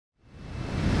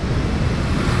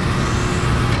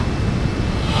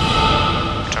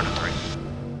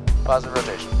Positive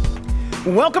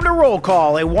rotation. Welcome to Roll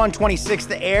Call, a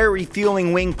 126th Air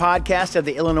Refueling Wing podcast of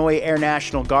the Illinois Air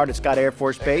National Guard at Scott Air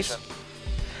Force Base.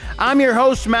 I'm your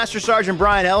host, Master Sergeant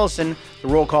Brian Ellison. The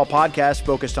Roll Call podcast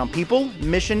focused on people,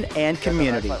 mission, and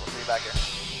community. We'll see you back here.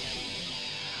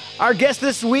 Our guests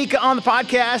this week on the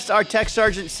podcast are Tech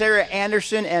Sergeant Sarah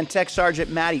Anderson and Tech Sergeant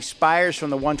Maddie Spires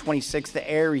from the 126th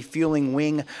Air Refueling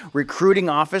Wing Recruiting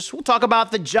Office. We'll talk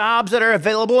about the jobs that are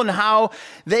available and how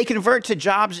they convert to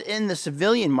jobs in the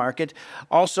civilian market.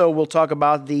 Also, we'll talk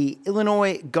about the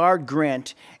Illinois Guard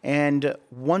Grant and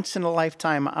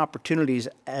once-in-a-lifetime opportunities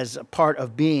as a part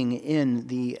of being in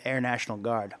the Air National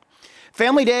Guard.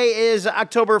 Family Day is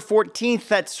October 14th.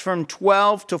 That's from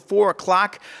 12 to 4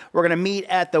 o'clock. We're going to meet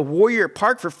at the Warrior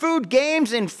Park for food,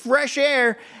 games, and fresh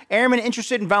air. Airmen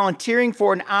interested in volunteering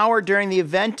for an hour during the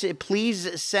event,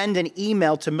 please send an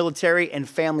email to Military and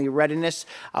Family Readiness.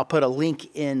 I'll put a link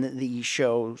in the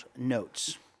show's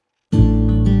notes.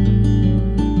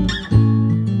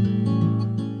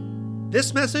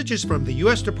 This message is from the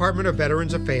U.S. Department of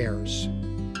Veterans Affairs.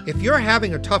 If you're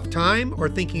having a tough time or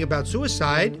thinking about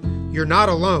suicide, you're not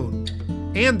alone,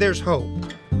 and there's hope.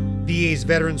 VA's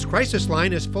Veterans Crisis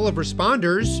Line is full of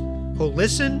responders who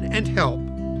listen and help.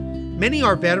 Many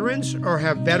are veterans or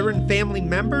have veteran family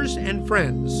members and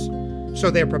friends,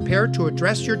 so they're prepared to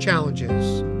address your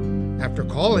challenges. After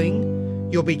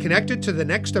calling, you'll be connected to the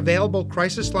next available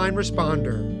crisis line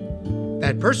responder.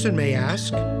 That person may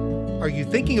ask, "Are you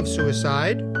thinking of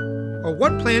suicide?" Or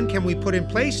 "What plan can we put in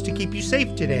place to keep you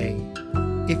safe today?"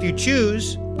 If you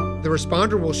choose, the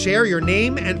responder will share your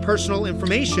name and personal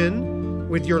information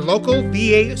with your local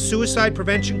VA Suicide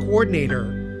Prevention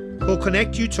Coordinator, who'll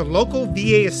connect you to local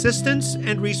VA assistance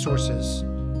and resources.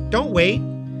 Don't wait.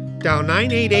 Dial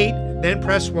 988, then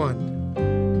press 1.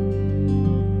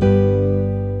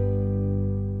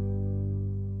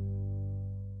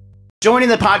 Joining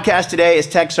the podcast today is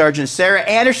Tech Sergeant Sarah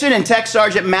Anderson and Tech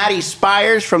Sergeant Maddie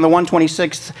Spires from the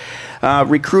 126th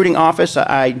Recruiting Office.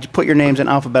 I put your names in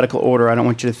alphabetical order. I don't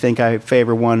want you to think I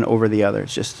favor one over the other.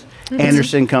 It's just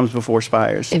Anderson comes before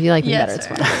Spires. If you like me better, it's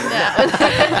fine.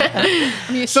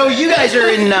 Yeah. So you guys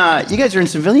are in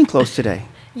civilian clothes today.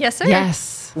 Yes, sir.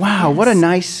 Yes. Wow, Yes. what a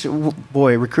nice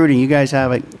recruiting. You guys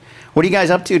have what are you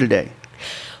guys up to today?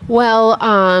 Well,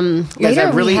 You guys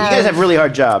have really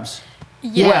hard jobs.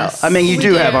 Yes. Well, I mean, you we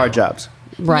do have hard jobs.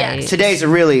 right. Yes. Today's a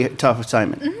really tough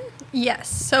assignment. Yes.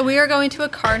 So we are going to a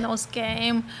Cardinals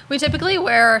game. We typically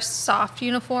wear a soft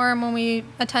uniform when we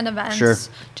attend events. Sure.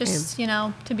 Just,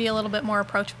 to be a little bit more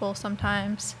approachable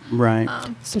sometimes. Right.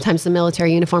 Sometimes the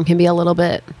military uniform can be a little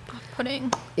bit.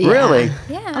 Putting. Really? A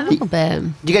Yeah. little bit.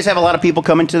 Do you guys have a lot of people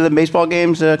coming to the baseball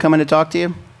games, coming to talk to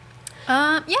you?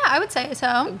 Yeah, I would say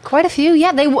so. Quite a few.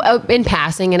 Yeah, they in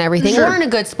passing and everything. Sure. We're in a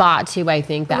good spot too. I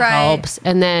think that Right. helps.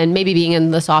 And then maybe being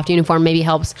in the soft uniform maybe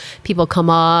helps people come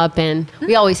up. And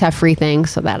we always have free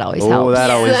things, so that always helps. That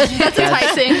always. That's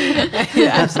enticing.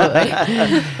 Yeah,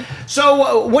 absolutely.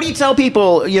 So, what do you tell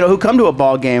people, who come to a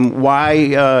ball game?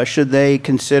 Why should they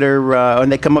consider, when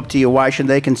they come up to you, why should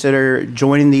they consider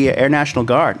joining the Air National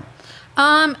Guard?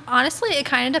 Honestly, it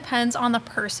kind of depends on the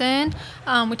person.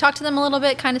 We talk to them a little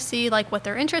bit, kind of see like what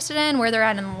they're interested in, where they're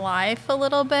at in life a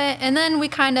little bit, and then we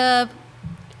kind of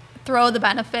throw the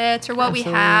benefits or what we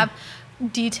have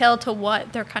detailed to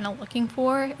what they're kind of looking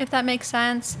for, if that makes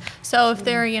sense. So if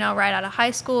they're, right out of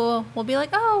high school, we'll be like,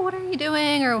 "Oh, what are you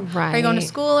doing?" Or "Are you going to Right.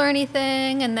 school or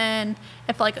anything?" And then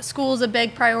if like a school's a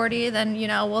big priority, then,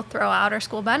 we'll throw out our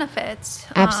school benefits.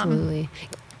 Absolutely.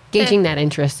 Gauging that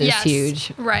interest is Yes,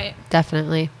 huge. Right.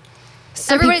 Definitely.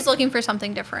 Some Everybody's looking for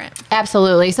something different.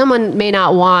 Absolutely. Someone may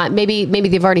not want, maybe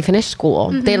they've already finished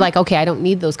school. They're like, okay, I don't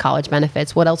need those college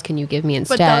benefits. What else can you give me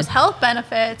instead? But those health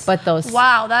benefits. But those-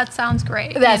 Wow, that sounds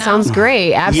great. That sounds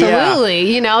great.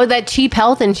 Absolutely. That cheap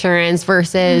health insurance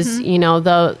versus,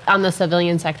 the on the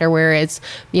civilian sector where it's,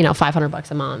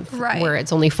 $500 a month, Right. where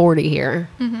it's only 40 here.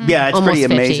 Yeah, it's Almost pretty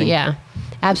 50. amazing. Yeah.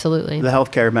 Absolutely. The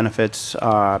healthcare benefits,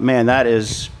 man, that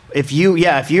is. If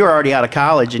you're already out of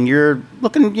college and you're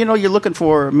looking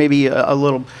for maybe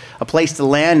a place to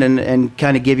land and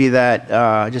kind of give you that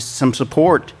just some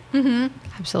support.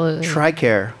 Absolutely.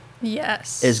 TRICARE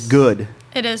Yes. is good.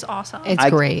 It is awesome. It's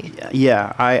great.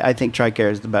 Yeah, I think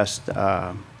TRICARE is the best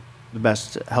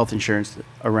health insurance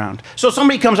around. So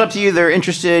somebody comes up to you, they're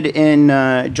interested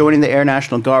in joining the Air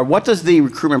National Guard. What does the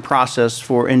recruitment process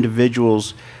for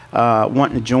individuals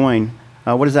wanting to join,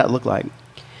 what does that look like?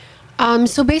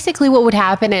 So basically what would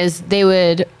happen is they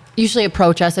would usually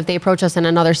approach us. If they approach us in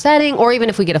another setting, or even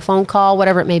if we get a phone call,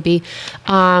 whatever it may be,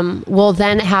 we'll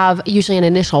then have usually an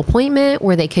initial appointment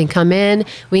where they can come in.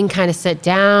 We can kind of sit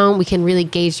down. We can really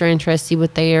gauge their interest, see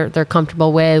what they're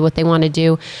comfortable with, what they want to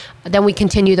do. Then we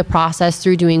continue the process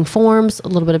through doing forms, a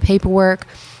little bit of paperwork.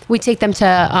 We take them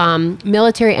to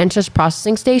Military Entrance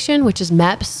Processing Station, which is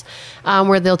MEPS,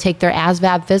 where they'll take their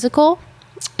ASVAB physical.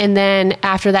 And then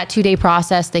after that 2-day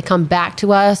process, they come back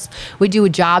to us. We do a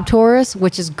job tours,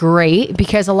 which is great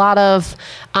because a lot of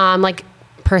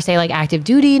per se active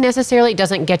duty necessarily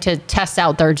doesn't get to test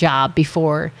out their job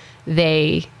before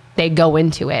they go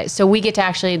into it. So they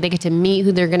get to meet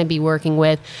who they're going to be working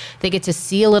with. They get to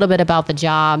see a little bit about the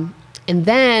job. And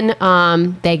then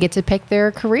they get to pick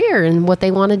their career and what they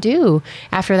want to do.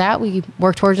 After that, we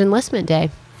work towards enlistment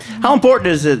day. How important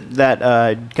is it that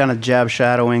kind of job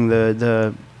shadowing,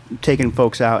 the taking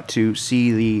folks out to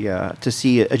see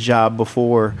a job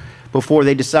before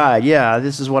they decide, yeah,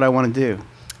 this is what I want to do?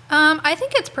 I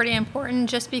think it's pretty important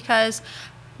just because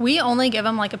we only give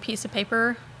them like a piece of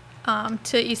paper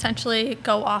to essentially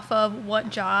go off of what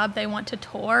job they want to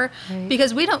tour,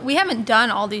 because we haven't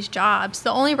done all these jobs.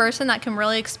 The only person that can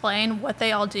really explain what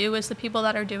they all do is the people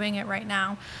that are doing it right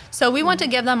now. So we want to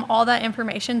give them all that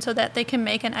information so that they can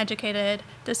make an educated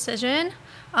decision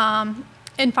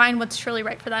and find what's truly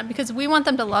right for them, because we want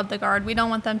them to love the Guard. We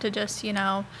don't want them to just,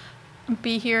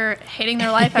 be here hating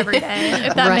their life every day,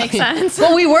 if that makes sense.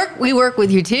 Well, we work with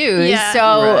you too. Yeah.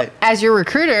 So as your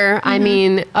recruiter, I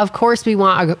mean, of course we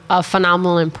want a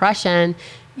phenomenal impression.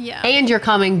 Yeah. And you're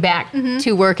coming back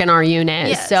to work in our unit.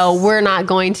 Yes. So we're not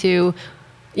going to,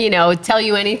 tell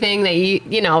you anything that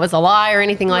is a lie or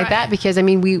anything like that, because I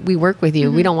mean, we work with you.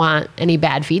 We don't want any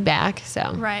bad feedback.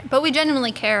 So Right. But we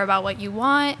genuinely care about what you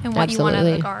want and what you want out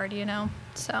of the Guard,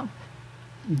 so.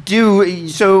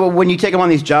 So when you take them on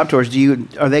these job tours,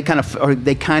 they kind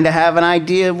of have an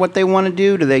idea of what they want to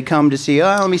do? Do they come to see,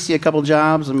 let me see a couple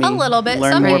jobs? A little bit.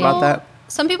 Learn more about that?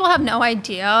 Some people have no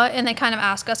idea, and they kind of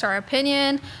ask us our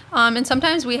opinion. And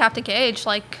sometimes we have to gauge,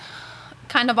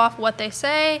 kind of off what they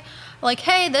say. Like,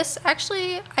 hey, this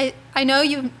actually, I know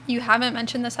you haven't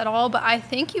mentioned this at all, but I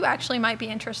think you actually might be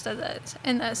interested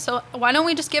in this. So why don't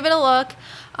we just give it a look?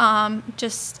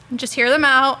 Just hear them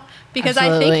out, because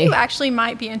Absolutely. I think you actually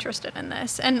might be interested in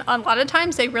this. And a lot of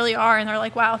times they really are, and they're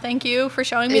like, wow, thank you for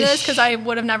showing me this, because I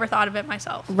would have never thought of it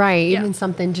myself. Right. Yeah. Even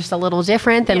something just a little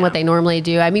different than what they normally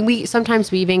do. I mean, we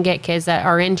even get kids that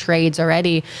are in trades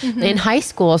already in high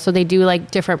school. So they do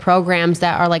different programs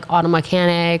that are like auto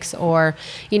mechanics, or,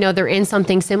 they're in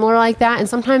something similar like that. And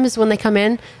sometimes when they come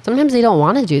in, sometimes they don't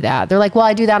want to do that. They're like, well,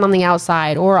 I do that on the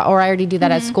outside, or I already do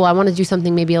that at school. I want to do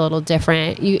something maybe a little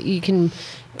different. You can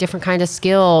different kind of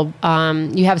skill.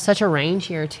 You have such a range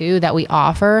here too that we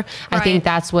offer. Right. I think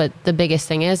that's what the biggest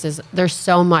thing is there's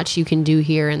so much you can do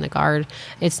here in the Guard.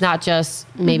 It's not just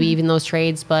maybe even those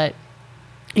trades, but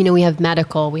we have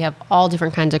medical, we have all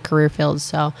different kinds of career fields.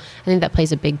 So I think that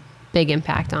plays a big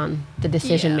impact on the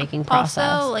decision-making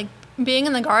process. Also, being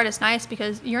in the Guard is nice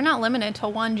because you're not limited to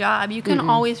one job. You can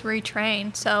always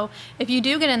retrain. So if you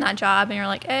do get in that job and you're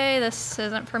like, hey, this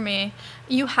isn't for me,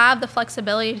 you have the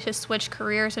flexibility to switch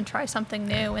careers and try something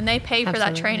new. And they pay for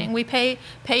that training. We pay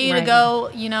you to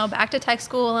go, back to tech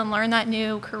school and learn that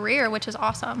new career, which is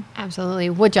awesome.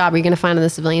 Absolutely. What job are you going to find on the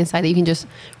civilian side that you can just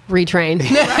retrain?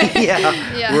 Right.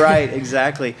 Yeah. Right.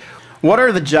 Exactly. What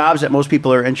are the jobs that most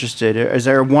people are interested in? Is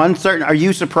there one certain? Are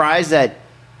you surprised that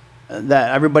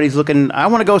everybody's looking, I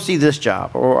want to go see this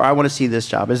job, or I want to see this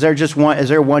job? Is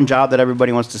there one job that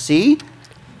everybody wants to see?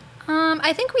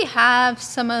 I think we have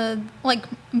some of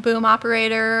boom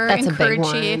operator and crew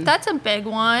chief. That's a big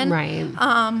one. Right.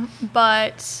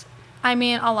 But I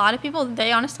mean, a lot of people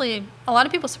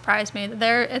surprise me.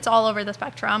 It's all over the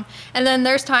spectrum. And then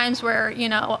there's times where,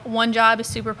 one job is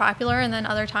super popular, and then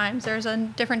other times there's a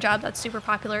different job that's super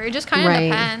popular. It just kind of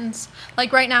depends.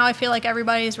 Like right now, I feel like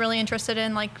everybody's really interested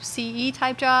in CE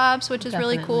type jobs, which is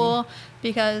really cool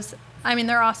because, I mean,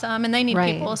 they're awesome and they need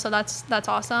people. So that's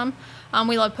awesome.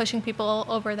 We love pushing people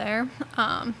over there.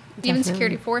 Even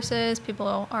security forces, a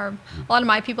lot of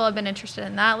my people have been interested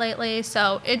in that lately.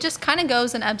 So it just kind of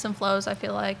goes in ebbs and flows, I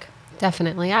feel like.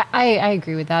 Definitely. I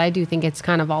agree with that. I do think it's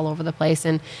kind of all over the place,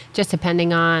 and just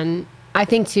depending on, I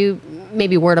think too,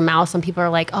 maybe word of mouth. Some people are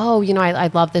like, oh, I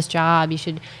love this job. You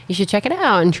should check it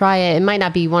out and try it. It might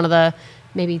not be one of the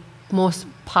maybe most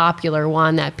popular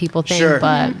one that people think,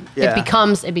 but it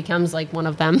becomes like one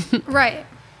of them. Right.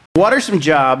 What are some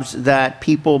jobs that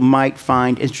people might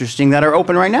find interesting that are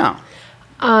open right now?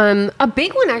 A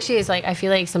big one actually is like, I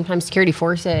feel like sometimes security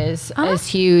forces is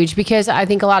huge, because I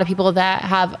think a lot of people that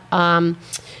have,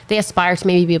 they aspire to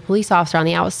maybe be a police officer on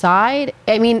the outside.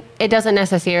 I mean, it doesn't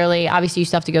necessarily, obviously you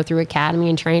still have to go through academy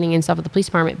and training and stuff with the police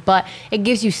department, but it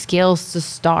gives you skills to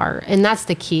start. And that's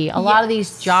the key. A lot of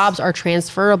these jobs are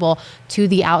transferable to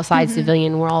the outside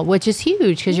civilian world, which is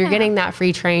huge, because you're getting that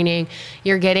free training.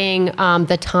 You're getting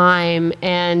the time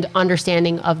and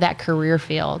understanding of that career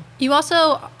field. You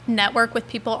also network with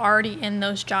people already in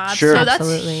those jobs. Sure. So that's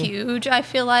Absolutely. huge, I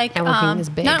feel like. Networking is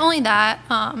big. Not only that,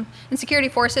 in security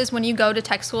forces, when you go to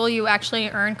tech school, you actually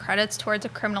earn credits towards a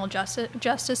criminal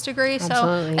justice degree.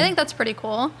 Absolutely. So I think that's pretty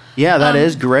cool. Yeah, that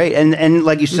is great. And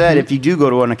like you said, if you do go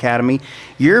to an academy,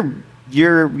 you're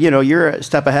a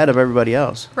step ahead of everybody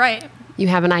else. Right. You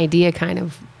have an idea kind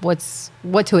of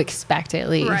what to expect, at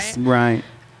least. Right. Right.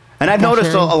 And I've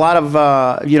noticed a lot of,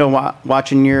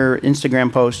 watching your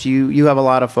Instagram posts, you have a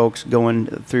lot of folks going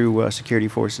through security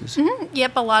forces.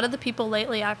 Yep, a lot of the people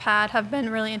lately I've had have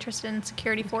been really interested in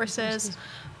security forces,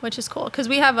 which is cool, because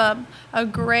we have a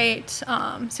great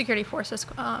security forces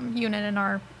unit in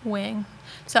our wing.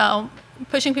 So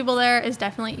pushing people there is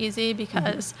definitely easy,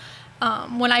 because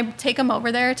when I take them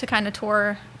over there to kind of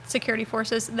tour security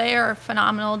forces, they are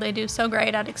phenomenal. They do so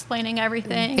great at explaining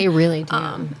everything. They really do.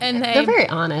 And they're very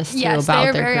honest, too, yes, about they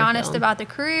are their very career honest field. about the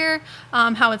career,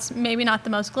 how it's maybe not the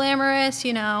most glamorous,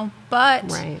 but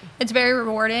it's very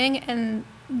rewarding, and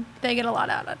they get a lot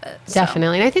out of it.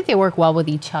 Definitely. And I think they work well with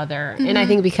each other. And I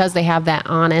think because they have that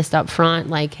honest up front,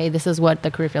 like, hey, this is what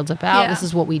the career field's about. Yeah. This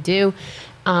is what we do.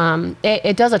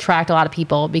 It does attract a lot of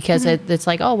people, because it's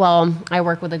like, oh, well, I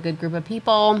work with a good group of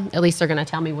people. At least they're going to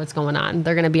tell me what's going on.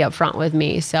 They're going to be up front with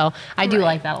me. So I do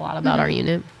like that a lot about our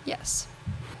unit. Yes.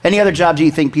 Any other jobs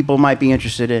you think people might be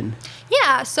interested in?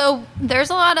 Yeah, so there's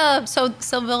a lot of,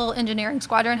 Civil Engineering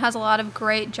Squadron has a lot of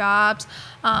great jobs,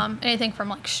 anything from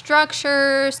like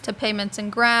structures to pavements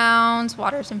and grounds,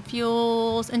 waters and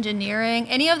fuels, engineering.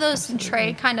 Any of those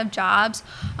trade kind of jobs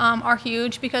are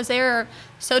huge, because they're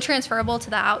so transferable to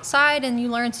the outside, and you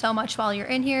learn so much while you're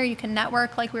in here. You can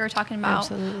network, like we were talking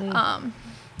about. Absolutely.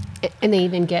 And they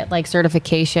even get like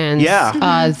certifications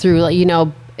Yeah.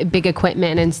 through, big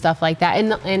equipment and stuff like that.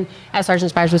 And as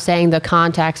Sergeant Spires was saying, the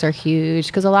contacts are huge,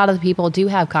 because a lot of the people do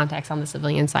have contacts on the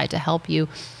civilian side to help you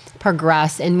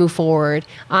progress and move forward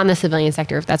on the civilian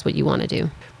sector, if that's what you want to do.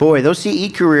 Boy, those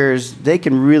CE careers, they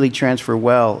can really transfer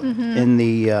well in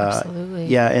the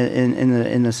Absolutely.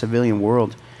 in the civilian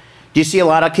world. Do you see a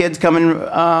lot of kids coming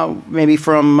maybe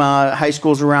from high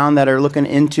schools around that are looking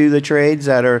into the trades,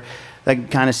 that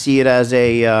kind of see it as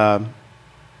a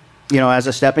as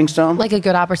a stepping stone? Like a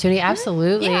good opportunity.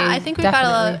 Absolutely. Yeah, I think we've had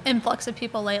Definitely. an influx of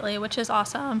people lately, which is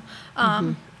awesome.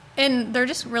 And they're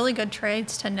just really good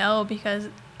trades to know, because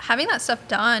having that stuff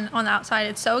done on the outside,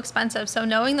 it's so expensive. So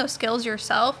knowing those skills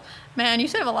yourself, man, you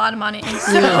save a lot of money.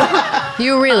 So,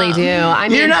 You really do. I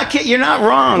mean, You're not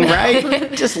wrong,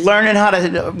 right? Just learning how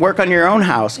to work on your own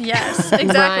house. yes,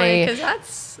 exactly, Right. because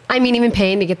that's... I mean, even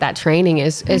paying to get that training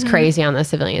is crazy on the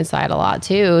civilian side a lot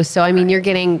too. So, I mean, you're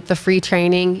getting the free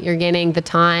training, you're getting the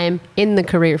time in the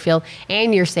career field,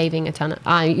 and you're saving a ton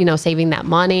of, saving that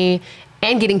money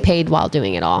and getting paid while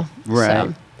doing it all. Right.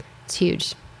 So, it's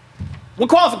huge. What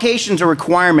qualifications or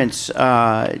requirements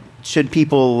should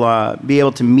people be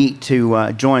able to meet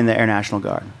to join the Air National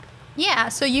Guard? Yeah,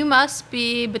 so you must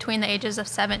be between the ages of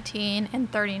 17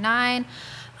 and 39.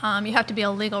 You have to be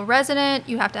a legal resident.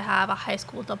 You have to have a high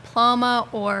school diploma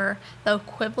or the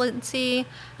equivalency,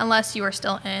 unless you are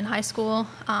still in high school.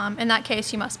 In that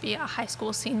case, you must be a high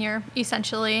school senior,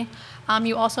 essentially.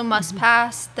 You also must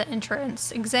pass the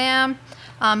entrance exam,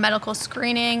 medical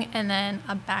screening, and then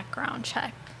a background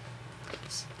check.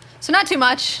 So not too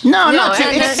much. No, not too.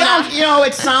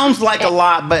 It sounds like a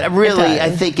lot, but really, I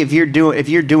think if you're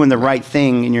doing the right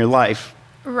thing in your life,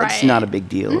 Right. it's not a big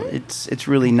deal. It's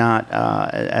really not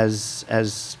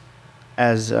as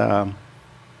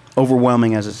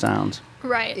overwhelming as it sounds.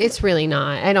 Right. It's really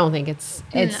not. I don't think it's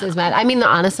as bad. I mean,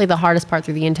 honestly, the hardest part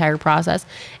through the entire process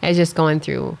is just going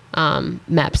through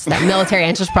MEPS, that military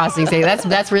entrance processing.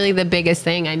 That's really the biggest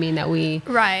thing. I mean, that we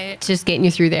just getting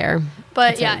you through there.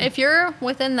 But if you're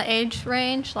within the age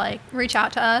range, like, reach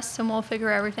out to us and we'll figure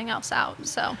everything else out.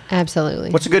 So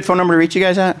Absolutely. What's a good phone number to reach you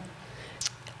guys at?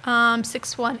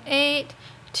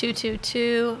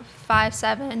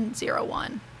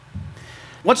 618-222-5701.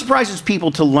 What surprises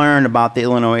people to learn about the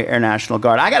Illinois Air National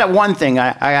Guard? I got one thing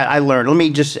I learned. Let me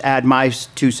just add my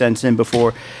 2 cents in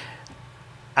before.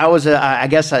 I was,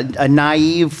 a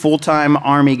naive full-time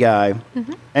Army guy,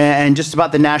 and just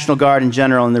about the National Guard in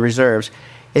general and the reserves.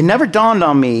 It never dawned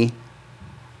on me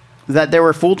that there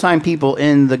were full-time people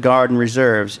in the Guard and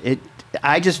Reserves,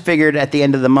 I just figured at the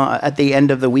end of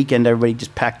the weekend, everybody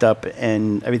just packed up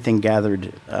and everything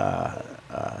gathered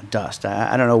dust.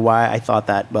 I don't know why I thought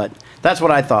that, but that's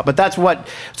what I thought. But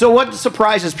so what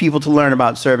surprises people to learn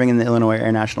about serving in the Illinois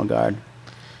Air National Guard?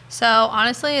 So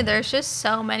honestly, there's just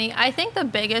so many. I think the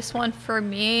biggest one for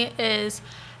me is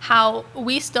how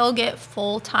we still get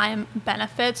full-time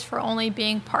benefits for only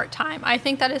being part-time. I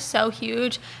think that is so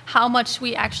huge, how much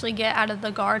we actually get out of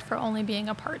the Guard for only being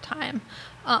a part-time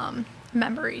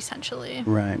member, essentially.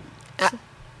 Right.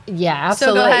 Yeah,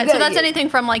 absolutely. So go ahead. So that's anything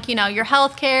from like, your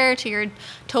health care to your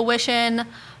tuition,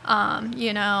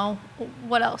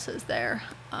 what else is there?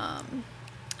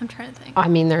 I'm trying to think. I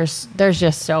mean, there's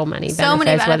just so many benefits. So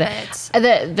many benefits. With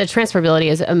it. The transferability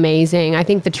is amazing. I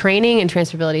think the training and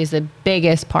transferability is the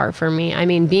biggest part for me. I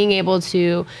mean, being able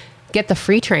to get the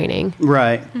free training,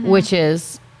 right, which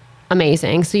is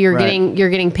amazing. So you're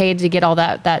getting paid to get all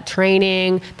that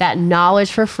training, that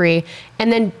knowledge for free,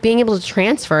 and then being able to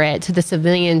transfer it to the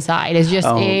civilian side is just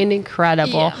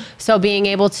incredible. Yeah. So being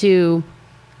able to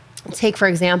take, for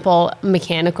example,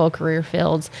 mechanical career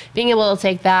fields, being able to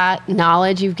take that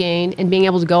knowledge you've gained and being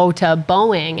able to go to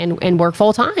Boeing and work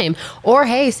full time, or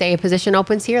hey, say a position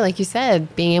opens here, like you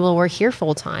said, being able to work here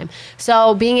full time.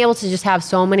 So being able to just have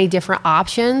so many different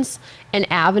options and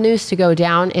avenues to go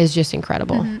down is just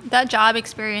incredible. Mm-hmm. That job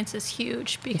experience is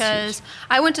huge because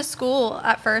I went to school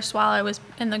at first while I was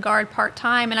in the Guard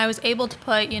part-time, and I was able to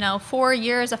put, 4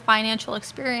 years of financial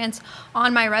experience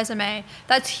on my resume.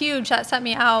 That's huge. That set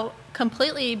me out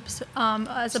completely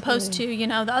as opposed to,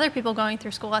 the other people going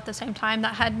through school at the same time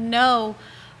that had no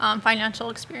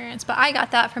financial experience. But I got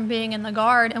that from being in the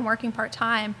Guard and working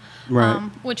part-time,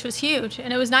 which was huge.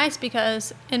 And it was nice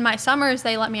because in my summers,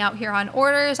 they let me out here on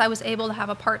orders. I was able to have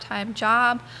a part-time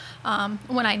job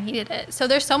when I needed it. So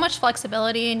there's so much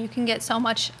flexibility and you can get so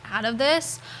much out of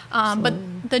this. But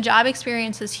the job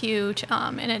experience is huge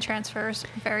and it transfers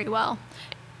very well.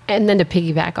 And then to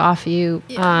piggyback off you,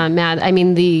 Matt, I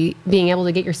mean, being able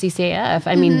to get your CCAF,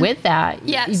 I mean, with that,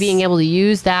 being able to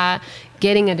use that,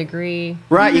 getting a degree.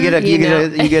 Right, you get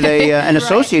an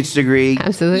associate's degree.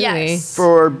 Absolutely. Yes.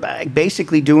 For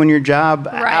basically doing your job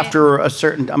after a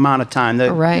certain amount of time. The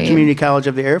Community College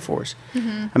of the Air Force.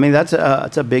 Mm-hmm. I mean, that's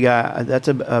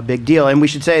a big deal. And we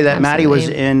should say that Maddie was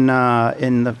in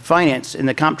the finance, in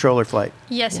the comptroller flight.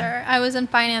 Yes, sir. I was in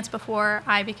finance before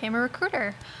I became a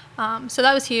recruiter. So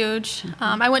that was huge.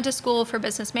 I went to school for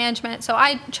business management, so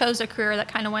I chose a career that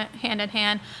kind of went hand in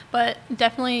hand, but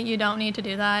definitely you don't need to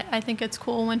do that. I think it's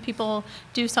cool when people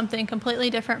do something completely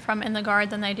different from in the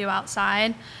Guard than they do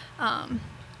outside.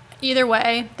 Either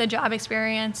way, the job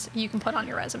experience you can put on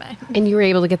your resume. And you were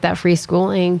able to get that free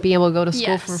schooling, being able to go to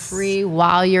school for free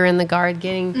while you're in the Guard,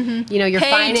 getting your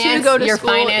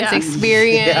finance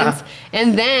experience,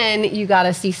 and then you got a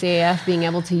CCAF, being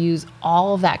able to use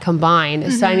all of that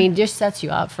combined. So I mean, just sets you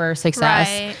up for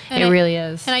success. Right. It really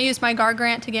is. And I used my Guard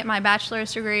grant to get my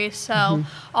bachelor's degree, so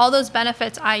all those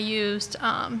benefits I used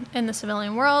in the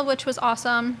civilian world, which was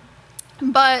awesome.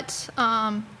 But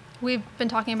we've been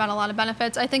talking about a lot of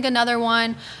benefits. I think another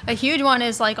one, a huge one,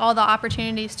 is like all the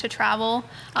opportunities to travel.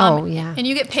 And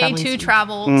you get paid to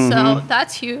travel, so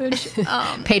that's huge.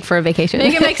 Paid for a vacation.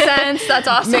 Make it make sense. That's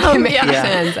awesome. Make it make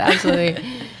sense. Absolutely.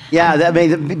 Yeah,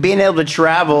 being able to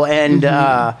travel and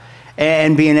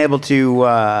being able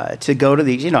to go to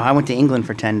these. I went to England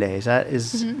for 10 days. That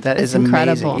is amazing.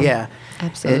 Incredible. Yeah,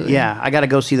 absolutely. I got to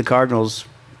go see the Cardinals.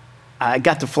 I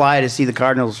got to fly to see the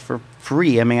Cardinals for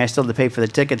free. I mean, I still had to pay for the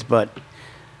tickets, but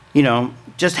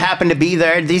just happened to be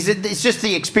there. It's just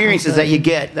the experiences that you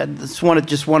get. That's one of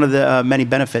the many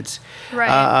benefits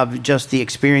of just the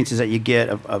experiences that you get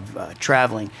of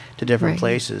traveling to different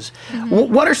places.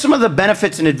 Mm-hmm. What are some of the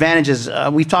benefits and advantages?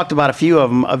 We've talked about a few of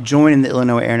them of joining the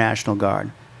Illinois Air National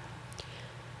Guard.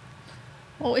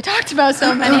 Well, we talked about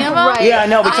so many of them. Right. Yeah, I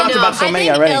know. We talked about so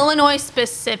many already. I think Illinois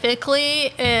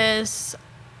specifically is...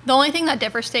 The only thing that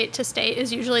differs state to state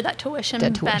is usually that tuition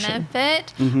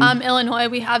benefit. Mm-hmm. Illinois,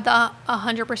 we have the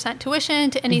 100%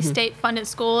 tuition to any state-funded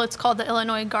school. It's called the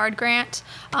Illinois Guard Grant,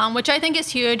 which I think is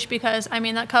huge because,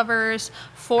 that covers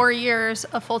 4 years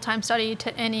of full-time study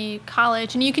to any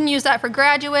college. And you can use that for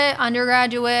graduate,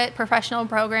 undergraduate, professional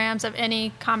programs of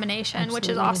any combination, which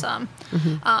is awesome.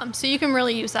 Mm-hmm. So you can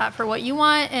really use that for what you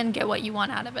want and get what you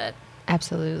want out of it.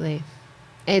 Absolutely.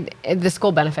 The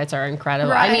school benefits are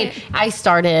incredible. Right. I mean, I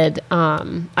started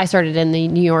in the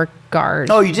New York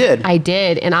Guard. Oh, you did? I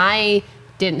did, and I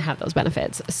didn't have those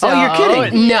benefits. So, oh, you're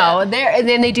kidding? No, and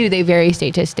then they do. They vary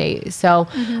state to state. So,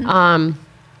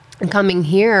 coming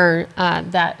here,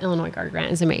 that Illinois Guard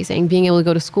grant is amazing. Being able to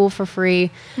go to school for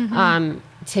free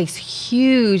takes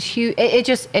huge. It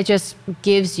just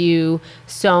gives you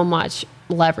so much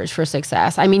leverage for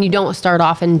success. I mean, you don't start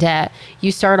off in debt.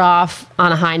 You start off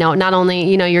on a high note. Not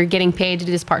only, you're getting paid to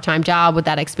do this part-time job with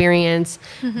that experience,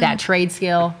 that trade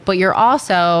skill, but you're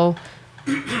also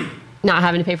not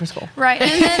having to pay for school. Right.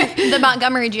 And then the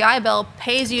Montgomery GI Bill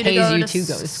pays you to go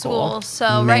to school.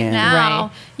 So right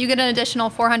now, you get an additional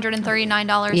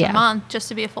 $439 a month just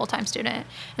to be a full-time student.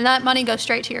 And that money goes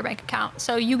straight to your bank account.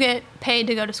 So you get paid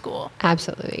to go to school.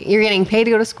 Absolutely. You're getting paid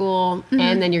to go to school,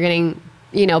 and then you're getting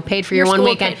paid for your one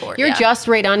weekend. You're just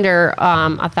right under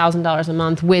 $1,000 a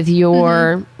month with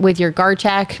your guard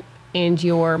check and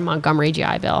your Montgomery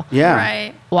GI Bill. Yeah.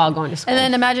 Right. While going to school. And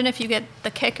then imagine if you get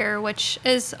the kicker, which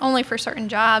is only for certain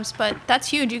jobs, but that's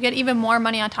huge. You get even more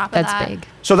money on top of that. That's big.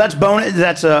 So that's bonus.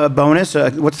 That's a bonus.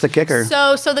 What's the kicker?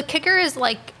 So the kicker is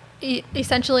like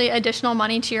essentially additional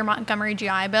money to your Montgomery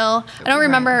GI Bill. I don't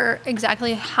remember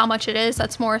exactly how much it is.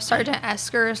 That's more Sergeant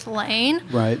Esker's lane.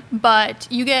 Right. But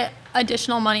you get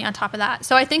additional money on top of that.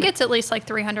 So I think it's at least like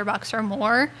 $300 or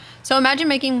more. So imagine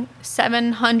making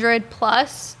 $700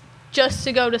 plus just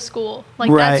to go to school. Like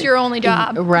that's your only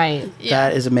job. Right. Yeah.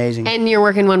 That is amazing. And you're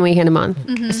working 1 weekend a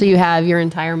month. So you have your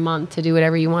entire month to do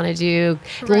whatever you want to do.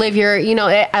 Live your,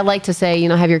 I like to say,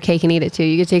 have your cake and eat it too.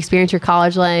 You get to experience your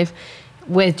college life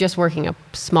with just working a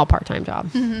small part-time job.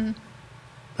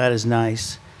 That is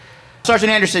nice.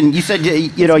 Sergeant Anderson, you said,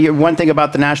 your one thing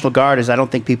about the National Guard is I don't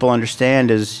think people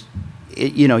understand is,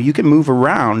 you can move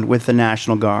around with the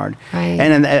National Guard. Right.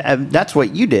 And that's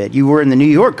what you did. You were in the New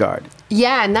York Guard.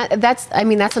 Yeah, and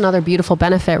that's another beautiful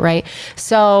benefit, right?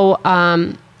 So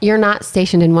you're not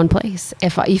stationed in one place.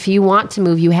 If you want to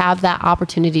move, you have that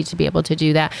opportunity to be able to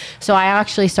do that. So I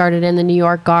actually started in the New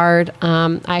York Guard.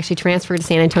 I actually transferred to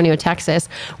San Antonio, Texas,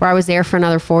 where I was there for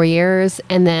another 4 years.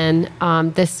 And then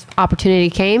this opportunity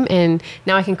came, and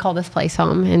now I can call this place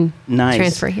home and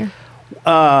transfer here.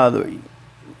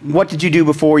 What did you do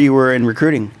before you were in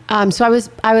recruiting? So I was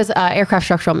aircraft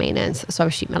structural maintenance. So I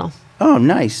was sheet metal. Oh,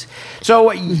 nice.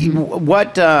 So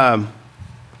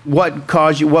what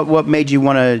caused you? What made you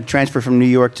want to transfer from New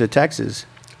York to Texas?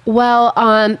 Well,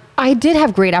 I did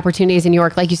have great opportunities in New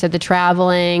York. Like you said, the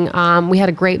traveling, we had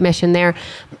a great mission there,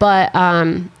 but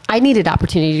I needed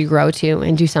opportunity to grow too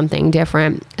and do something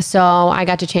different. So I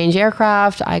got to change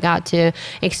aircraft. I got to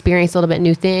experience a little bit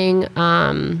new thing.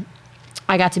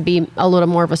 I got to be a little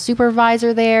more of a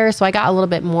supervisor there, so I got a little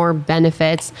bit more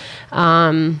benefits.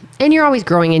 And you're always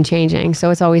growing and changing,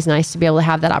 so it's always nice to be able to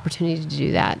have that opportunity to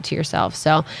do that to yourself.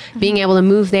 So being able to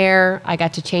move there, I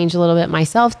got to change a little bit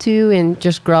myself too, and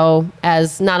just grow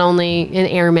as not only an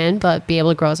airman, but be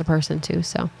able to grow as a person too.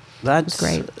 So that's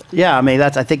great. Yeah,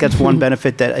 I think that's one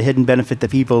benefit, a hidden benefit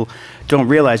that people don't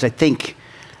realize. I think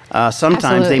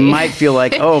sometimes they might feel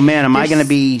like, oh man, am I going to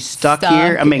be stuck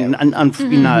here? I mean,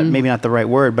 maybe not the right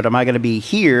word, but am I going to be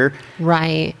here,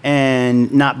 right, and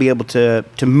not be able to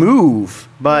move?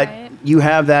 But you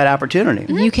have that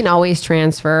opportunity. You can always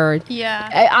transfer.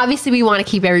 Yeah. Obviously, we want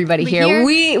to keep everybody here.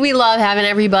 We love having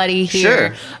everybody here.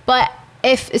 Sure. But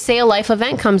if, say, a life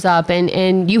event comes up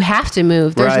and you have to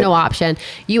move, there's no option.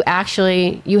 You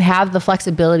have the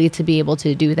flexibility to be able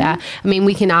to do that. I mean,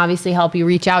 we can obviously help you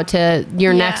reach out to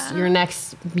your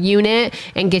next unit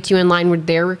and get you in line with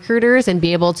their recruiters and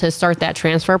be able to start that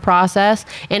transfer process.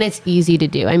 And it's easy to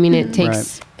do. I mean, it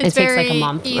takes It's takes like a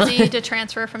month. easy to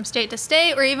transfer from state to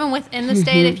state, or even within the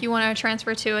state. If you want to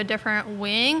transfer to a different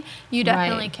wing, you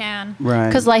definitely can. Right.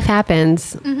 Because life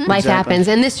happens. Life happens,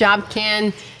 and this job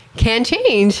can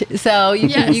change. So you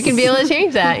can be able to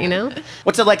change that.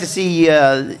 What's it like to see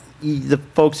the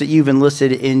folks that you've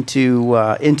enlisted into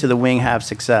the wing have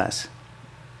success?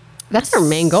 That's our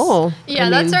main goal. Yeah,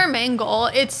 that's our main goal.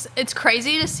 It's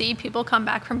crazy to see people come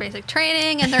back from basic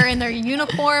training and they're in their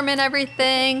uniform and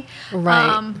everything.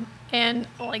 Right. And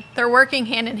like they're working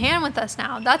hand in hand with us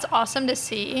now. That's awesome to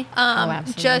see.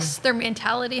 Absolutely. Just their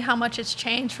mentality, how much it's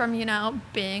changed from,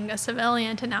 being a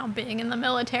civilian to now being in the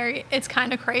military. It's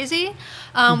kind of crazy.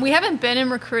 We haven't been in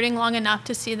recruiting long enough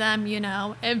to see them,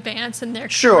 advance in their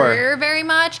career very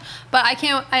much. But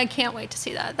I can't wait to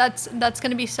see that. That's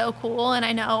going to be so cool. And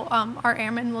I know our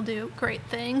airmen will do great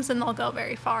things and they'll go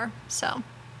very far. So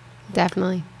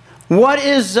definitely. What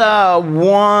is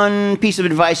one piece of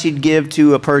advice you'd give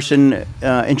to a person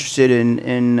interested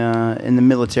in the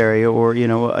military, or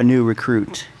a new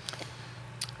recruit?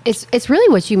 It's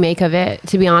really what you make of it,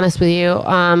 to be honest with you.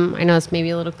 I know it's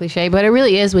maybe a little cliche, but it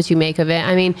really is what you make of it.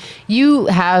 I mean, you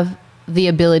have the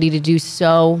ability to do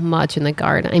so much in the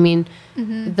Guard. I mean,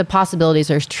 the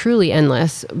possibilities are truly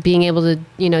endless. Being able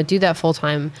to, do that full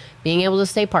time, being able to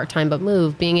stay part time but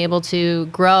move, being able to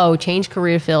grow, change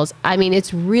career fields. I mean,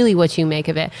 it's really what you make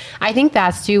of it. I think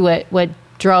that's too what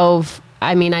drove.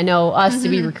 I mean, I know us to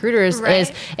be recruiters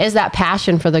is that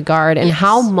passion for the Guard and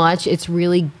how much it's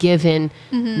really given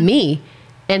me.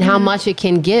 And how much it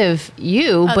can give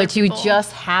you, but you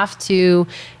just have to,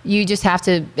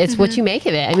 it's what you make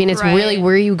of it. I mean, it's really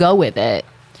where you go with it.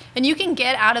 And you can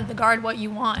get out of the Guard what you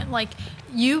want. Like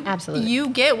you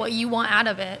get what you want out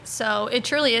of it. So it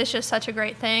truly is just such a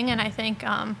great thing. And I think,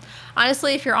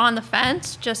 honestly, if you're on the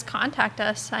fence, just contact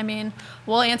us. I mean,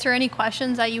 we'll answer any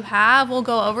questions that you have. We'll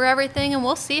go over everything and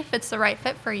we'll see if it's the right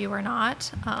fit for you or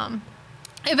not.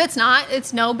 If it's not,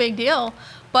 it's no big deal.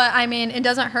 But I mean, it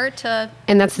doesn't hurt to.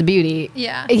 And that's the beauty.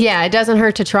 Yeah. Yeah. It doesn't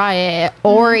hurt to try it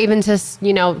or even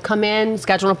to, come in,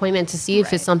 schedule an appointment to see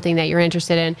if it's something that you're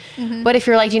interested in. But if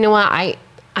you're like, you know what, I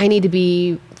need to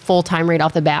be full-time right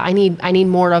off the bat. I need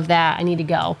more of that. I need to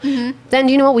go. Then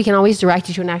you know what? We can always direct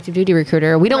you to an active duty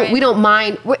recruiter. We don't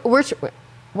mind.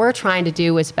 We're trying to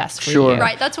do what's best for you.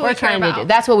 Right. That's what we're trying to do.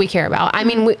 That's what we care about. I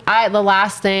mean, the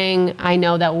last thing I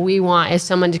know that we want is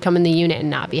someone to come in the unit and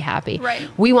not be happy. Right.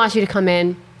 We want you to come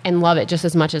in and love it just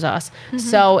as much as us.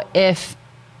 So if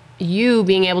you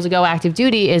being able to go active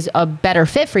duty is a better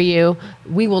fit for you,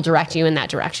 we will direct you in that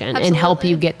direction and help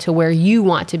you get to where you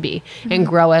want to be and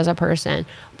grow as a person.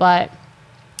 But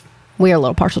we are a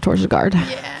little partial towards the Guard.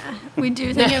 Yeah. We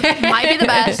do think it might be the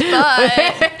best,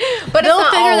 but they'll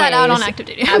figure that out on active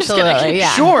duty. Absolutely,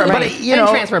 yeah. Sure, right. but and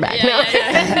transfer back.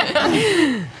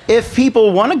 If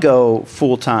people want to go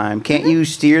full time, can't you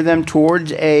steer them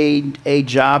towards a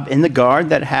job in the Guard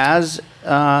that has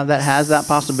that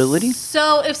possibility?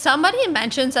 So if somebody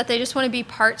mentions that they just want to be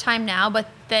part time now, but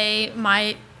they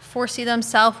might foresee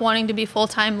themselves wanting to be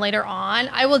full-time later on,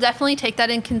 I will definitely take that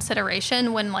in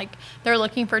consideration when they're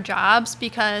looking for jobs,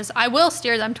 because I will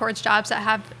steer them towards jobs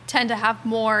that tend to have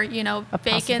more,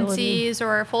 vacancies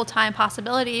or full-time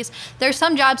possibilities. There's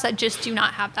some jobs that just do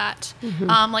not have that.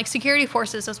 Like security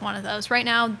forces is one of those. Right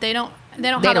now, they don't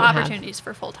have opportunities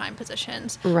for full-time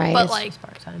positions. Right. But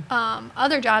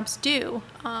other jobs do.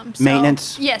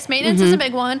 Maintenance. Yes, maintenance is a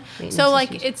big one. So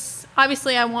it's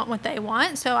obviously I want what they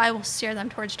want, so I will steer them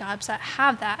towards jobs that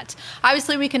have that.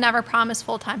 Obviously, we can never promise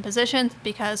full-time positions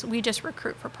because we just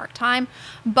recruit for part-time,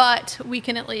 but we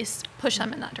can at least push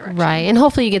them in that direction. Right. And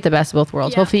hopefully you get the best of both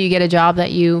worlds. Yeah. Hopefully you get a job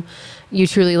that you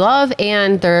truly love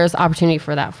and there's opportunity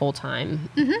for that full-time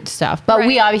stuff. But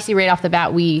we obviously right off the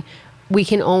bat, we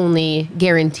can only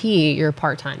guarantee your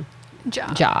part-time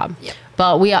job. Yep.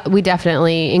 But we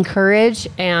definitely encourage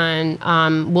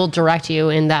and we'll direct you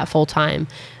in that full-time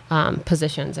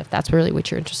positions if that's really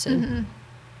what you're interested in.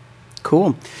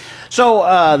 Cool. So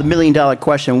the $1 million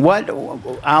question,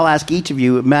 I'll ask each of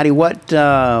you, Maddie,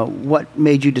 what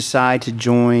made you decide to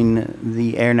join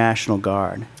the Air National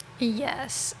Guard?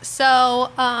 Yes. So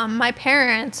my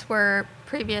parents were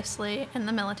previously in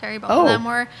the military. Both of them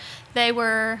were. They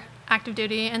were active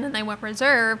duty and then they went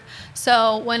reserve.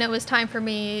 So when it was time for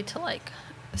me to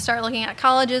start looking at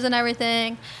colleges and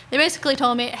everything, they basically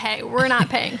told me, hey, we're not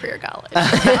paying for your college.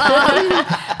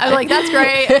 I was like, that's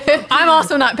great. I'm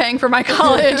also not paying for my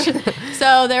college.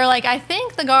 So they're like, I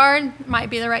think the Guard might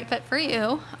be the right fit for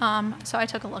you. So I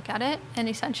took a look at it and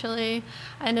essentially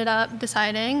I ended up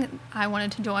deciding I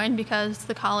wanted to join because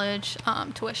the college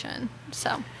tuition.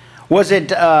 So. Was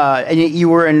it, and you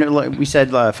were in, we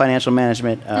said financial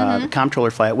management, the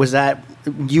comptroller flight. Was that,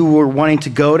 you were wanting to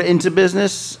go into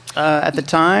business at the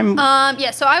time?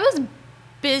 Yeah, so I was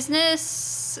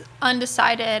business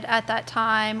undecided at that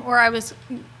time, or I was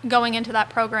going into that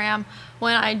program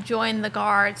when I joined the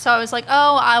Guard. So I was like,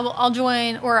 I'll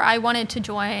join, or I wanted to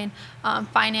join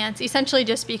finance, essentially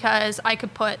just because I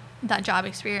could put that job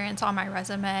experience on my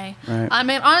resume. Right. I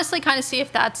mean, honestly, kind of see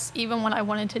if that's even what I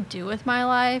wanted to do with my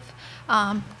life.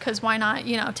 Because why not,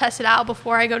 test it out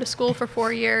before I go to school for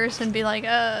 4 years and be like,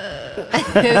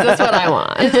 is this what I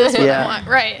want? Is this what I want?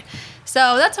 Right.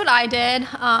 So that's what I did.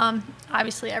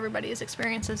 Obviously, everybody's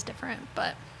experience is different,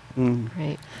 but.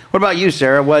 Right. What about you,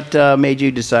 Sarah? What made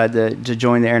you decide to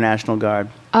join the Air National Guard?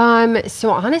 So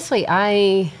honestly,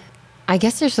 I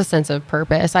guess there's a sense of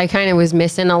purpose. I kind of was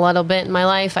missing a little bit in my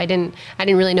life. I didn't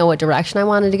really know what direction I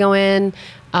wanted to go in.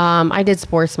 I did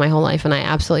sports my whole life and I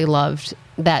absolutely loved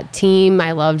that team.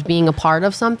 I loved being a part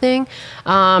of something.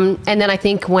 And then I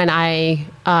think when I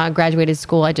graduated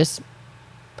school, I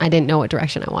I didn't know what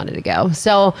direction I wanted to go.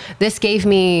 So this gave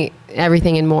me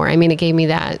everything and more. I mean, it gave me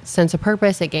that sense of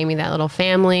purpose. It gave me that little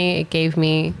family. It gave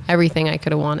me everything I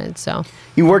could have wanted. So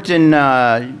You worked in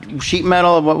sheet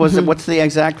metal. What was it? What's the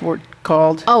exact word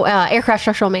called? Oh, aircraft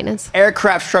structural maintenance.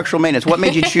 Aircraft structural maintenance. What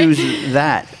made you choose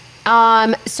that?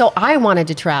 So I wanted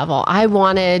to travel. I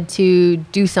wanted to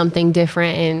do something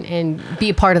different and be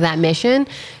a part of that mission.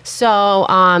 So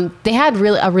they had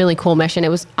a really cool mission. It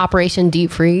was Operation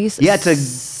Deep Freeze. Yeah, it's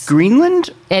a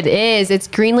Greenland? It is. It's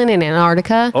Greenland and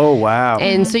Antarctica. Oh, wow.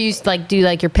 And so you like do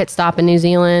like your pit stop in New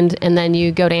Zealand, and then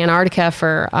you go to Antarctica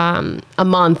for a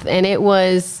month, and it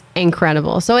was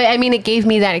incredible. So I mean, it gave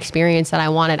me that experience that I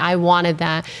wanted. I wanted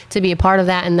that to be a part of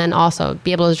that, and then also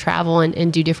be able to travel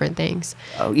and do different things.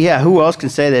 Oh, yeah. Who else can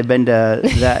say they've been to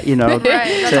that, you know, Right,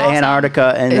 that's to awesome.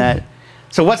 Antarctica and that?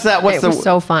 So what's that? It was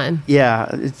so fun. Yeah,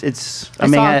 it's I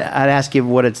mean, I'd ask you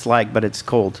what it's like, but it's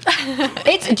cold.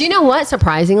 Do you know what?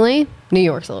 Surprisingly, New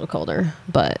York's a little colder,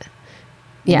 but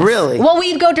yes. Really? Well,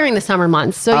 we'd go during the summer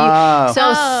months. So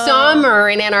summer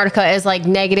in Antarctica is like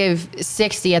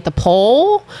 -60 at the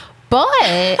pole.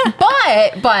 But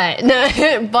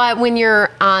when you're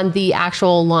on the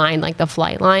actual line, like the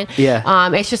flight line,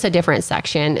 it's just a different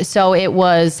section. So it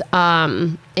was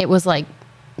like,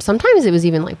 sometimes it was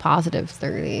even like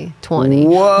 +30, 20,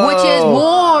 Whoa. which is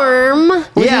warm.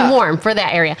 Which Yeah. is warm for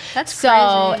that area. That's so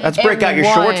crazy. Let's break out your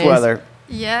shorts weather.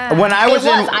 Yeah. When I was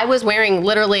I was wearing,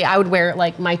 literally, I would wear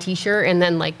like my t-shirt and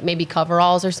then like maybe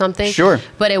coveralls or something. Sure.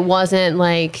 But it wasn't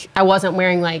like, I wasn't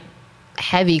wearing like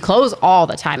heavy clothes all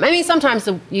the time. I mean, sometimes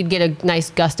you'd get a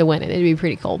nice gust of wind and it'd be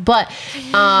pretty cold. But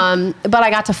I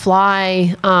got to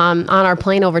fly on our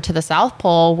plane over to the South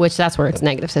Pole, which that's where it's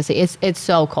 -60. It's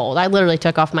so cold. I literally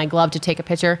took off my glove to take a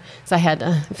picture, so I had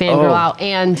to fangirl out,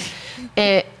 and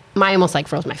I almost like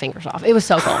froze my fingers off. It was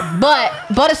so cold, but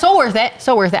it's so worth it.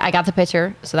 So worth it. I got the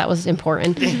picture, so that was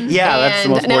important. Yeah, that's the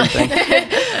most important thing.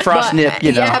 Frost nip,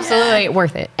 you know. Yeah, absolutely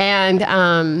worth it.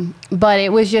 And but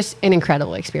it was just an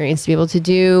incredible experience to be able to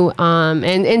do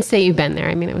and say you've been there.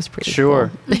 I mean, it was pretty Sure.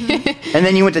 cool. And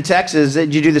then you went to Texas.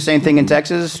 Did you do the same thing in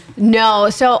Texas? No.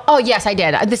 So, yes, I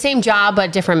did. The same job,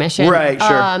 but different mission. Right,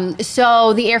 sure.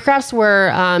 So the aircrafts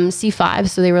were C5,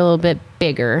 so they were a little bit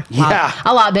bigger. Yeah.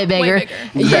 A lot bit bigger. Way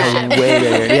bigger. Yeah. Way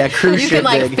bigger. Yeah, cruise You ship could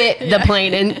like big. fit the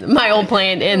plane in my old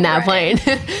plane in that plane.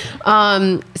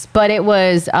 But it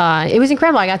was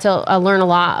incredible. I got to learn a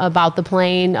lot about the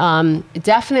plane.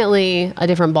 Definitely a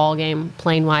different ball game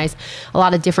plane wise. A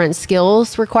lot of different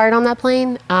skills required on that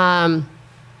plane.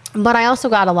 But I also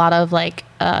got a lot of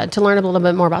to learn a little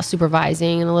bit more about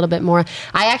supervising and a little bit more.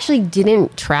 I actually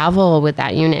didn't travel with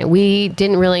that unit. We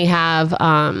didn't really have,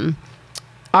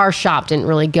 our shop didn't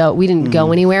really go, we didn't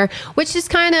go anywhere, which is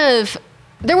kind of,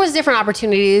 there was different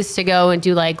opportunities to go and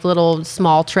do like little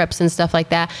small trips and stuff like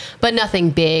that, but nothing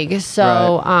big.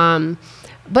 So,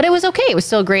 but it was okay. It was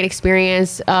still a great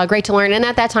experience, great to learn. And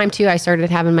at that time too, I started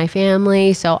having my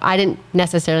family, so I didn't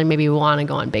necessarily maybe want to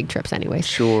go on big trips anyway.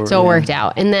 Sure. So it worked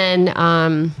out. And then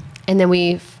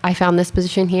I found this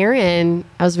position here, and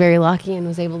I was very lucky and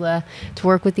was able to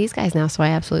work with these guys now. So I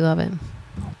absolutely love it.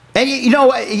 And you know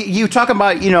what, you talk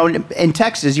about, in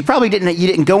Texas, you probably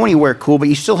didn't go anywhere cool, but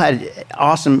you still had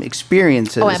awesome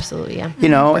experiences. Oh, absolutely, yeah.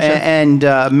 Sure. For sure. And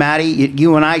Maddie,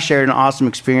 you and I shared an awesome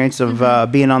experience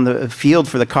of being on the field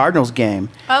for the Cardinals game.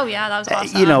 Oh yeah, that was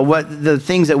awesome. What the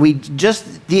things that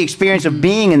the experience of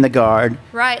being in the Guard.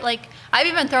 Right, like I've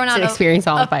even thrown out an experience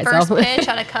all by first itself. pitch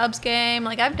at a Cubs game.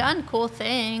 Like I've done cool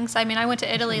things. I mean, I went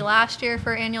to Italy last year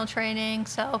for annual training,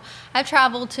 so I've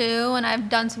traveled too, and I've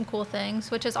done some cool things,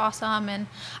 which is awesome. And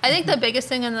I think the biggest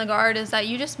thing in the Guard is that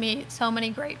you just meet so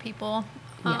many great people.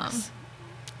 Yes.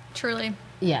 Truly.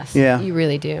 Yes. Yeah. You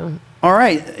really do. All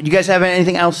right. Do you guys have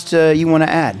anything else you want to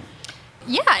add?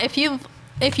 Yeah, if you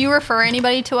refer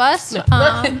anybody to us,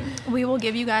 we will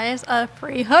give you guys a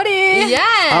free hoodie.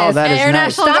 Yes. Oh, that is Air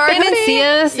nice. National Stop Guard in and hoodie. see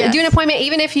us. Yes. Do an appointment,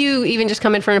 even if you just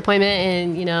come in for an appointment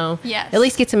and, Yes. at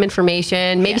least get some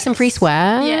information, maybe some Yes. free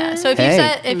swag. Yeah. So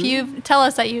if you tell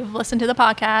us that you've listened to the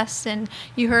podcast and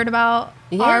you heard about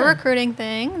our recruiting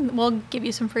thing, we'll give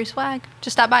you some free swag.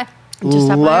 Just stop by. Just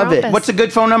stop by our Love it. office. What's a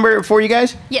good phone number for you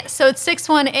guys? Yes. So it's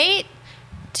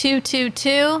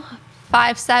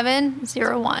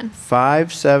 618-222-5701.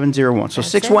 5701. So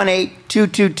That's it.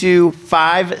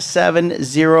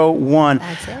 618-222-5701.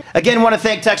 That's it. Again, want to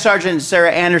thank Tech Sergeant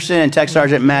Sarah Anderson and Tech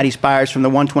Sergeant Maddie Spires from the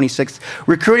 126th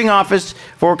Recruiting Office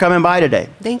for coming by today.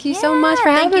 Thank you so much for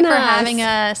having us. Thank you for having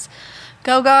us.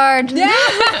 Go Guard. Yeah.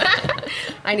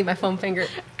 I need my foam finger.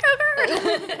 Go Guard.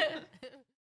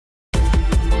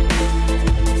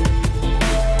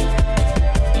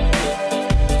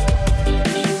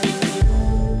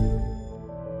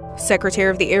 Secretary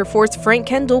of the Air Force Frank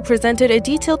Kendall presented a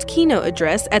detailed keynote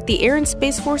address at the Air and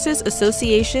Space Forces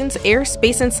Association's Air,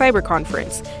 Space, and Cyber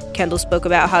Conference. Kendall spoke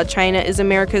about how China is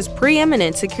America's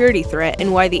preeminent security threat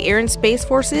and why the Air and Space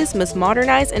Forces must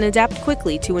modernize and adapt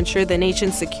quickly to ensure the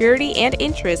nation's security and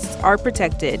interests are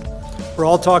protected. We're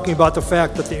all talking about the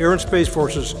fact that the Air and Space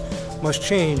Forces must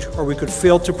change or we could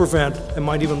fail to prevent and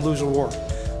might even lose a war.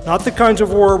 Not the kinds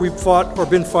of war we've fought or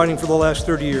been fighting for the last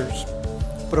 30 years,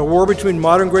 but a war between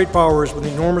modern great powers with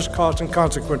enormous costs and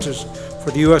consequences for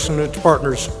the U.S. and its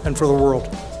partners and for the world.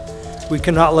 We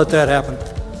cannot let that happen.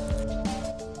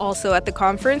 Also at the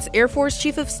conference, Air Force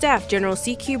Chief of Staff General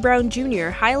C.Q. Brown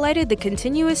Jr. highlighted the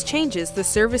continuous changes the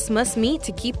service must meet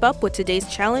to keep up with today's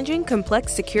challenging,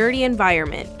 complex security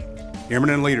environment. Airmen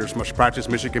and leaders must practice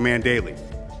mission command daily,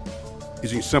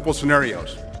 using simple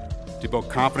scenarios to build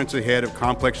confidence ahead of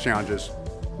complex challenges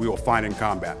we will find in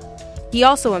combat. He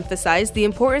also emphasized the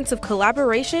importance of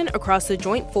collaboration across the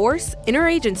joint force,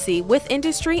 interagency, with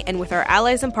industry, and with our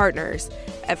allies and partners.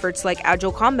 Efforts like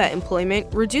agile combat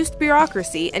employment, reduced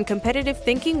bureaucracy, and competitive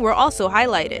thinking were also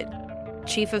highlighted.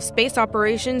 Chief of Space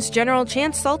Operations General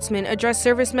Chance Saltzman addressed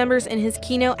service members in his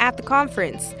keynote at the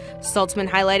conference. Saltzman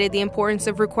highlighted the importance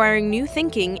of requiring new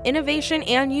thinking, innovation,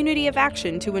 and unity of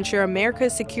action to ensure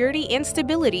America's security and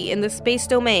stability in the space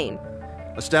domain.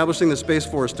 Establishing the Space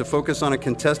Force to focus on a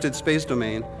contested space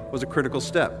domain was a critical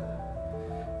step.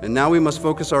 And now we must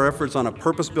focus our efforts on a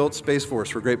purpose-built Space Force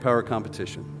for great power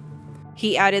competition.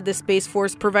 He added the Space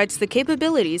Force provides the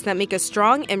capabilities that make a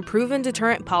strong and proven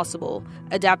deterrent possible.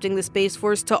 Adapting the Space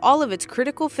Force to all of its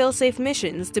critical fail-safe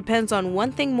missions depends on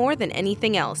one thing more than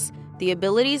anything else: the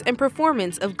abilities and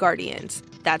performance of Guardians.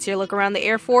 That's your look around the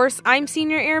Air Force. I'm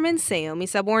Senior Airman Sayomi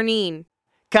Sabornin.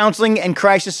 Counseling and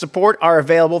crisis support are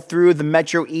available through the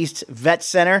Metro East Vet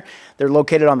Center. They're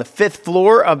located on the 5th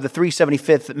floor of the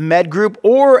 375th Med Group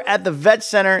or at the Vet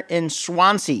Center in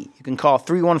Swansea. You can call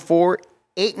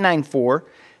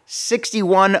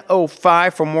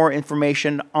 314-894-6105 for more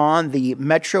information on the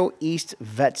Metro East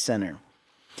Vet Center.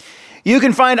 You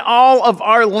can find all of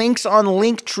our links on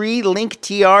Linktree,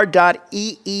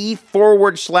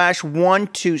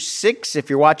 linktr.ee/126. If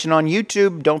you're watching on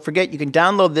YouTube, don't forget you can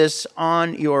download this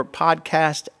on your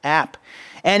podcast app.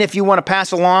 And if you want to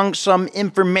pass along some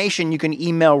information, you can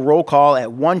email roll call at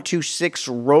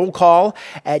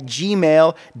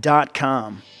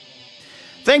 126rollcall@gmail.com.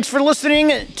 Thanks for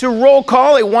listening to Roll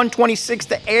Call, a 126,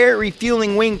 the Air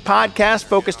Refueling Wing podcast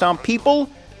focused on people,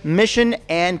 mission,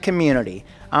 and community.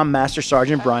 I'm Master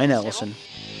Sergeant Brian Ellison.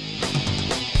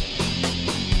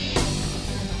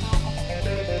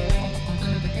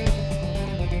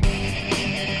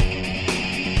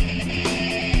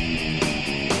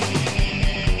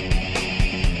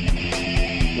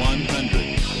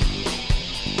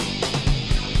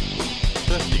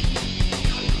 $50,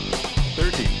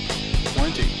 $30,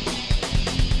 $20,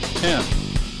 $10.